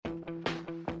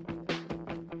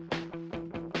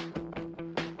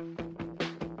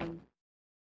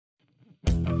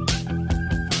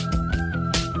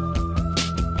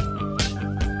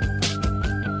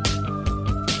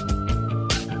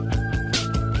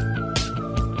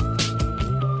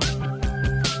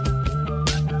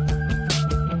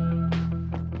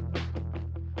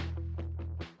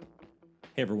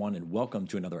Hey, everyone, and welcome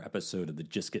to another episode of the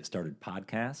Just Get Started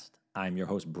podcast. I'm your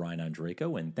host, Brian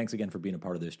Andreyko, and thanks again for being a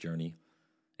part of this journey.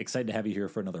 Excited to have you here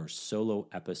for another solo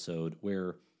episode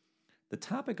where the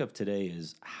topic of today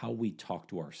is how we talk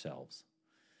to ourselves.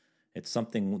 It's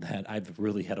something that I've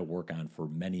really had to work on for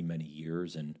many, many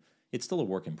years, and it's still a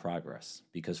work in progress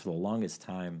because for the longest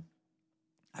time,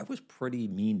 I was pretty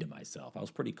mean to myself. I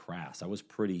was pretty crass. I was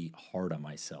pretty hard on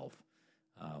myself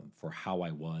for how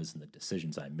I was and the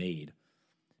decisions I made,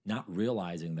 not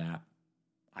realizing that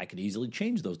I could easily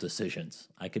change those decisions.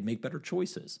 I could make better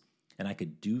choices, and I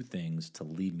could do things to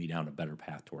lead me down a better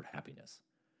path toward happiness.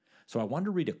 So I wanted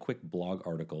to read a quick blog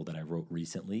article that I wrote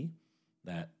recently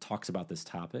that talks about this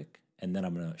topic, and then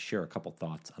I'm going to share a couple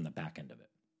thoughts on the back end of it.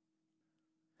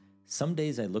 Some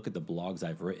days I look at the blogs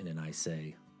I've written and I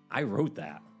say, I wrote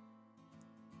that.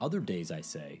 Other days I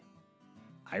say,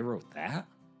 I wrote that?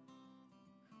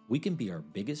 We can be our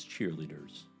biggest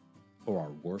cheerleaders or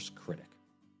our worst critic.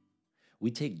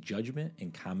 We take judgment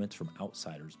and comments from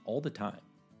outsiders all the time.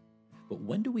 But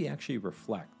when do we actually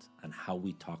reflect on how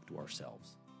we talk to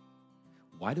ourselves?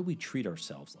 Why do we treat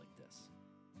ourselves like this?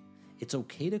 It's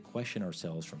okay to question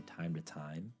ourselves from time to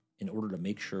time in order to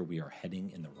make sure we are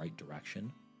heading in the right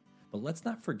direction. But let's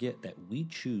not forget that we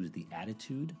choose the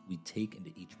attitude we take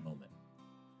into each moment.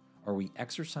 Are we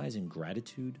exercising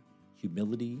gratitude,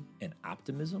 humility, and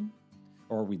optimism?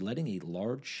 Or are we letting a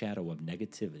large shadow of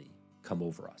negativity come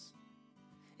over us?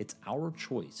 It's our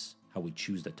choice how we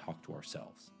choose to talk to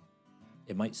ourselves.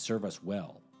 It might serve us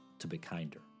well to be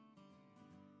kinder.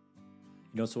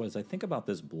 So as I think about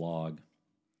this blog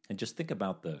and just think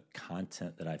about the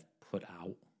content that I've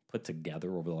put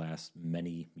together over the last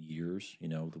many years,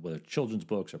 whether children's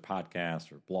books or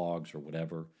podcasts or blogs or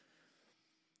whatever,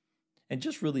 and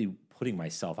just really putting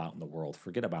myself out in the world,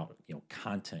 forget about,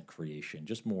 content creation,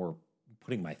 just more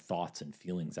putting my thoughts and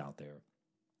feelings out there.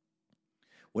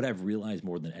 What I've realized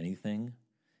more than anything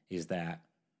is that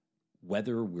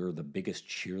whether we're the biggest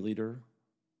cheerleader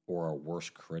or our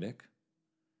worst critic,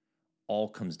 all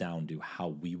comes down to how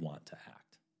we want to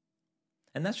act.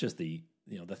 And that's just the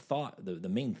thought, the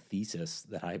main thesis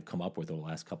that I've come up with over the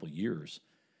last couple of years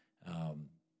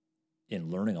in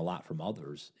learning a lot from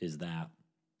others is that,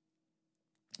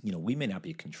 we may not be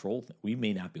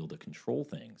able to control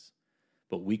things,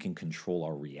 but we can control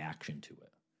our reaction to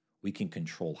it. We can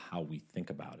control how we think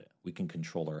about it. We can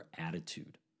control our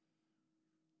attitude.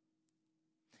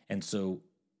 And so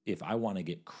if I want to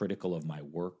get critical of my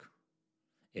work,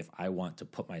 if I want to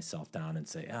put myself down and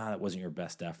say, that wasn't your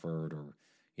best effort, or,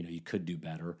 you could do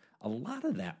better, a lot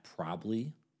of that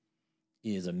probably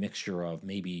is a mixture of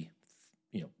maybe,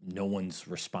 no one's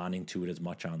responding to it as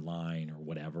much online or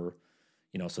whatever.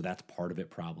 So that's part of it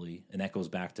probably. And that goes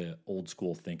back to old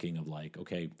school thinking of like,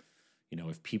 okay,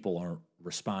 if people aren't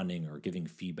responding or giving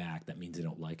feedback, that means they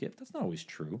don't like it. That's not always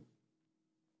true.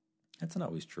 That's not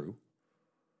always true.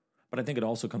 But I think it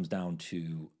also comes down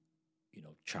to,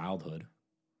 childhood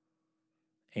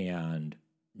and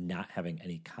not having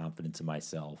any confidence in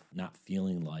myself, not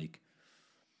feeling like,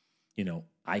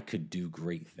 I could do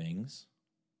great things.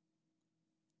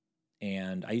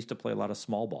 And I used to play a lot of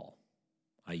small ball.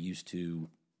 I used to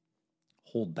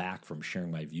hold back from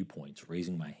sharing my viewpoints,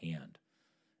 raising my hand,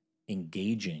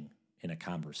 engaging in a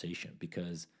conversation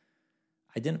because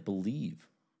I didn't believe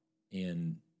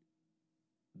in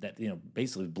that,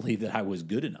 basically believe that I was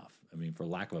good enough. For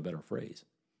lack of a better phrase.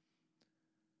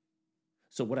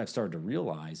 So what I've started to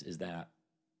realize is that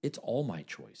it's all my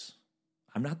choice.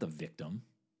 I'm not the victim.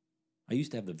 I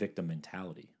used to have the victim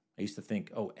mentality. I used to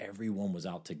think, everyone was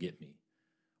out to get me,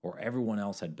 or everyone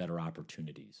else had better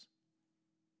opportunities.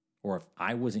 Or if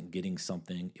I wasn't getting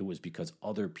something, it was because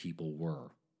other people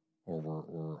were, or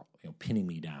were pinning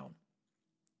me down.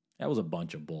 That was a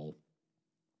bunch of bull.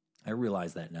 I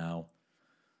realize that now.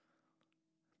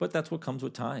 But that's what comes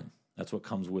with time. That's what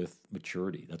comes with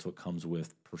maturity. That's what comes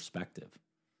with perspective.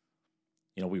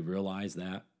 We realize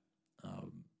that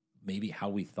maybe how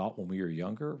we thought when we were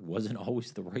younger wasn't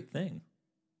always the right thing,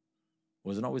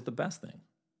 wasn't always the best thing,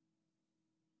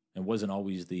 and wasn't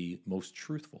always the most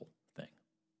truthful thing.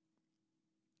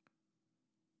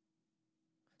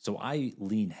 So I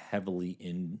lean heavily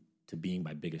into being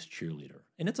my biggest cheerleader.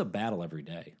 And it's a battle every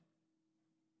day.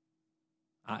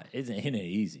 It ain't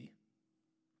easy.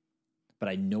 But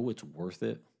I know it's worth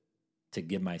it to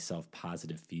give myself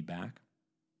positive feedback,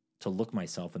 to look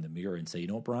myself in the mirror and say,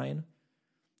 Brian,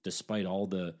 despite all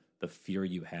the fear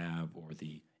you have or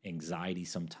the anxiety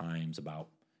sometimes about,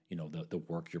 the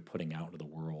work you're putting out into the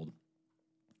world,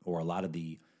 or a lot of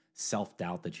the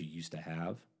self-doubt that you used to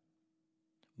have,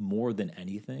 more than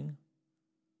anything,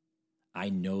 I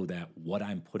know that what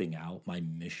I'm putting out, my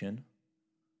mission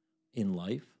in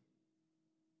life,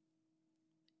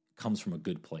 comes from a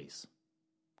good place,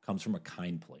 comes from a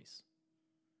kind place.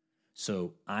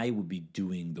 So I would be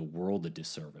doing the world a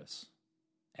disservice,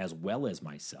 as well as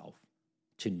myself,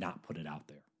 to not put it out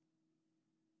there.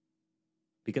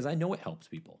 Because I know it helps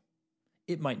people.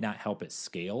 It might not help at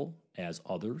scale as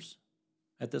others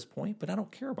at this point, but I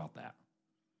don't care about that.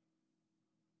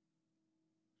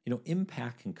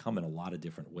 Impact can come in a lot of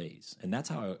different ways, and that's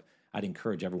how I'd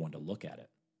encourage everyone to look at it.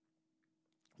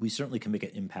 We certainly can make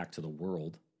an impact to the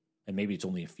world, and maybe it's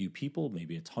only a few people,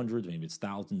 maybe it's hundreds, maybe it's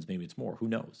thousands, maybe it's more. Who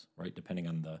knows, right? Depending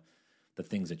on the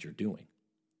things that you're doing.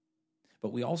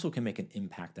 But we also can make an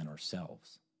impact on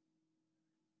ourselves.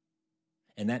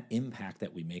 And that impact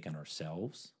that we make on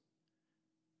ourselves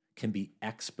can be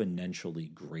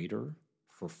exponentially greater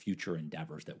for future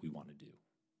endeavors that we want to do.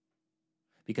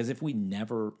 Because if we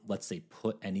never, let's say,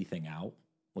 put anything out,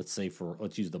 let's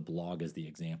use the blog as the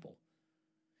example.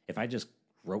 If I just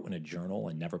wrote in a journal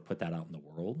and never put that out in the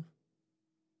world,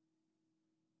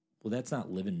 well, that's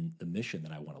not living the mission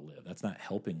that I want to live. That's not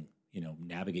helping,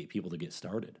 navigate people to get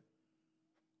started.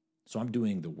 So I'm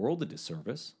doing the world a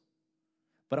disservice,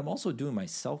 but I'm also doing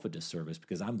myself a disservice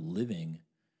because I'm living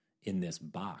in this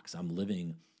box. I'm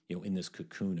living, in this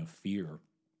cocoon of fear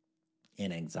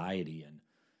and anxiety and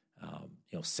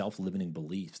self-limiting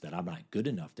beliefs that I'm not good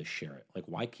enough to share it. Like,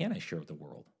 why can't I share it with the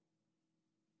world?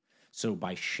 So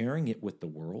by sharing it with the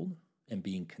world and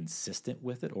being consistent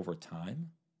with it over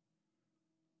time,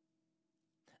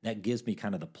 that gives me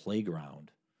kind of the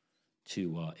playground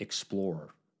to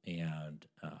explore and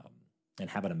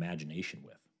have an imagination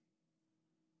with,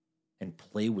 and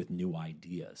play with new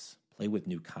ideas, play with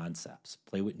new concepts,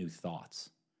 play with new thoughts.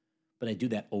 But I do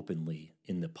that openly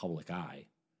in the public eye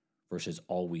versus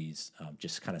always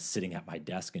just kind of sitting at my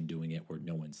desk and doing it where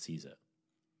no one sees it.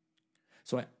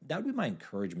 So that would be my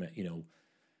encouragement.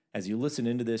 As you listen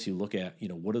into this, you look at,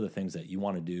 what are the things that you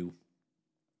want to do?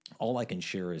 All I can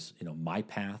share is, my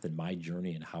path and my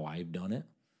journey and how I've done it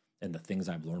and the things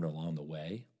I've learned along the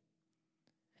way.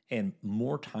 And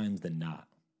more times than not,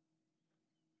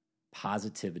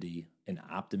 positivity, an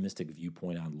optimistic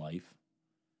viewpoint on life,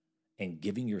 and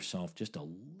giving yourself just a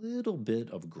little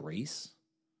bit of grace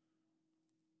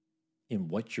in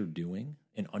what you're doing,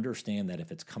 and understand that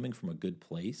if it's coming from a good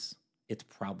place, it's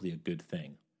probably a good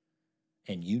thing.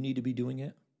 And you need to be doing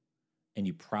it, and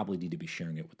you probably need to be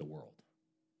sharing it with the world.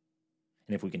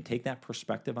 And if we can take that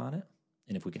perspective on it,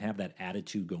 and if we can have that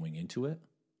attitude going into it,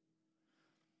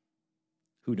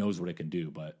 who knows what it can do,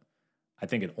 but I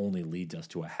think it only leads us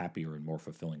to a happier and more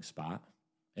fulfilling spot,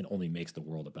 and only makes the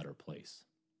world a better place.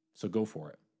 So go for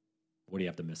it. What do you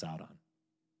have to miss out on?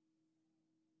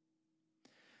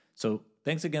 So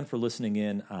thanks again for listening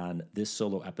in on this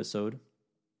solo episode.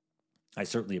 I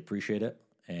certainly appreciate it,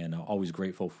 and I'm always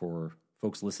grateful for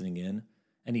folks listening in.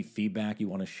 Any feedback you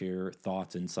want to share,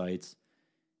 thoughts, insights,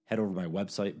 head over to my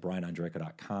website,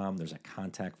 brianandreyko.com. There's a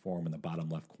contact form in the bottom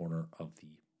left corner of the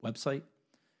website.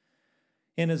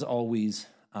 And as always,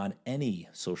 on any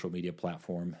social media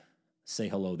platform, say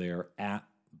hello there at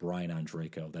Brian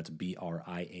Andreyko. That's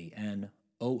BrianOnDrako.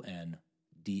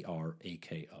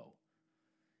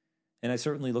 And I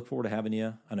certainly look forward to having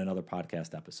you on another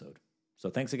podcast episode. So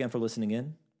thanks again for listening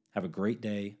in. Have a great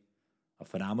day, a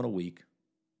phenomenal week,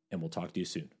 and we'll talk to you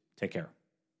soon. Take care.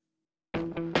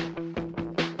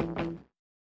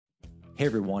 Hey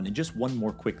everyone, and just one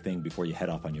more quick thing before you head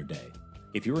off on your day.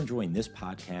 If you're enjoying this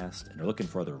podcast and are looking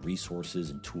for other resources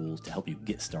and tools to help you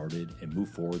get started and move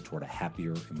forward toward a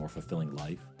happier and more fulfilling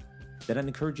life, then I'd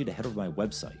encourage you to head over to my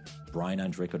website,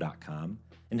 brianandreyko.com,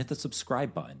 and hit the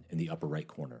subscribe button in the upper right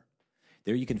corner.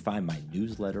 There you can find my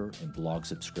newsletter and blog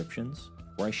subscriptions,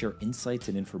 where I share insights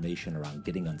and information around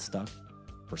getting unstuck,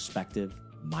 perspective,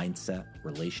 mindset,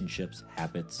 relationships,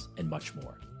 habits, and much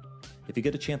more. If you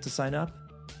get a chance to sign up,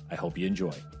 I hope you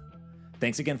enjoy.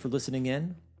 Thanks again for listening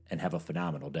in, and have a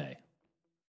phenomenal day.